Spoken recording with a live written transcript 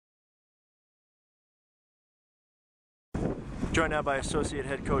Joined now by Associate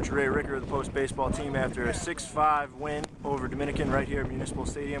Head Coach Ray Ricker of the Post baseball team after a 6-5 win over Dominican right here at Municipal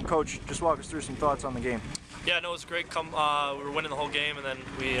Stadium. Coach, just walk us through some thoughts on the game. Yeah, no, it was great. We were winning the whole game, and then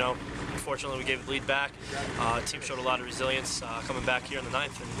we, unfortunately, we gave the lead back. The team showed a lot of resilience coming back here in the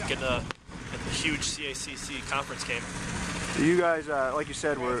ninth and getting a huge CACC conference game. You guys, like you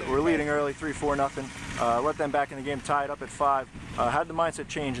said, we're leading early, 3-4 nothing. Let them back in the game, tied up at 5. How did the mindset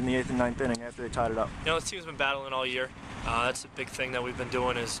change in the 8th and 9th inning after they tied it up? This team's been battling all year. That's the big thing that we've been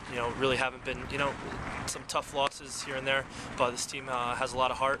doing is, really haven't been, some tough losses here and there, but this team has a lot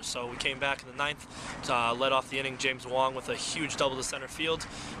of heart. So we came back in the 9th, led off the inning James Wong with a huge double to center field.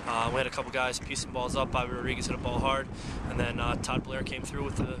 We had a couple guys piecing balls up. Bobby Rodriguez hit a ball hard, and then Todd Blair came through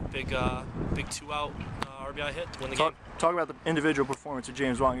with a big 2-out RBI hit to win the game. Talk about the individual performance of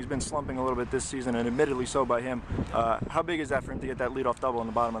James Wong. He's been slumping a little bit this season, and admittedly so by him. How big is that for him to get that leadoff double in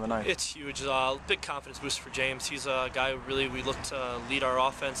the bottom of the 9th? It's huge. Big confidence boost for James. He's a guy who we look to lead our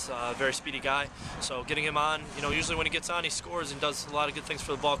offense. Very speedy guy. So getting him on, usually when he gets on, he scores and does a lot of good things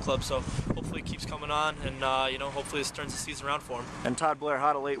for the ball club. So hopefully he keeps coming on, and hopefully this turns the season around for him. And Todd Blair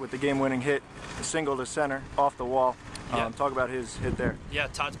hot late with the game-winning hit, a single to center off the wall. Yeah. Talk about his hit there. Yeah,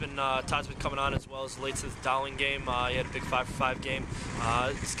 Todd's been coming on as well as late to the Dowling game. He had a big 5-for-5 game.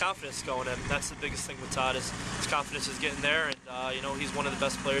 His confidence is going in. That's the biggest thing with Todd is his confidence is getting there, and he's one of the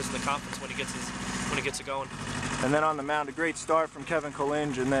best players in the conference when he gets it going. And then on the mound, a great start from Kevin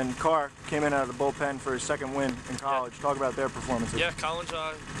Collinge, and then Carr came in out of the bullpen for his 2nd win in college. Yeah. Talk about their performances. Yeah, Collinge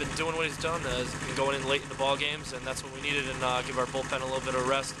been doing what he's done. He's been going in late in the ball games, and that's what we needed, and give our bullpen a little bit of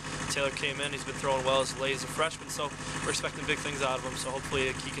rest. Taylor came in. He's been throwing well as late as a freshman, so we're expecting big things out of him. So hopefully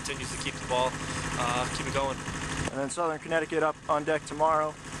he continues to keep the ball, keep it going. And then Southern Connecticut up on deck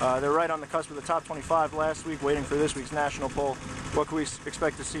tomorrow. They're right on the cusp of the top 25 last week, waiting for this week's national poll. What can we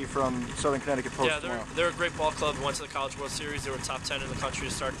expect to see from Southern Connecticut Post tomorrow? They're a great ball club. We went to the College World Series. They were top 10 in the country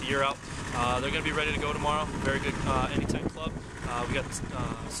to start the year out. They're going to be ready to go tomorrow. Very good anytime club. We got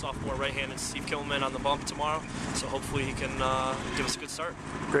sophomore right-handed Steve Kilman on the bump tomorrow, so hopefully he can give us a good start.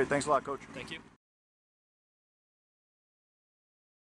 Great. Thanks a lot, Coach. Thank you.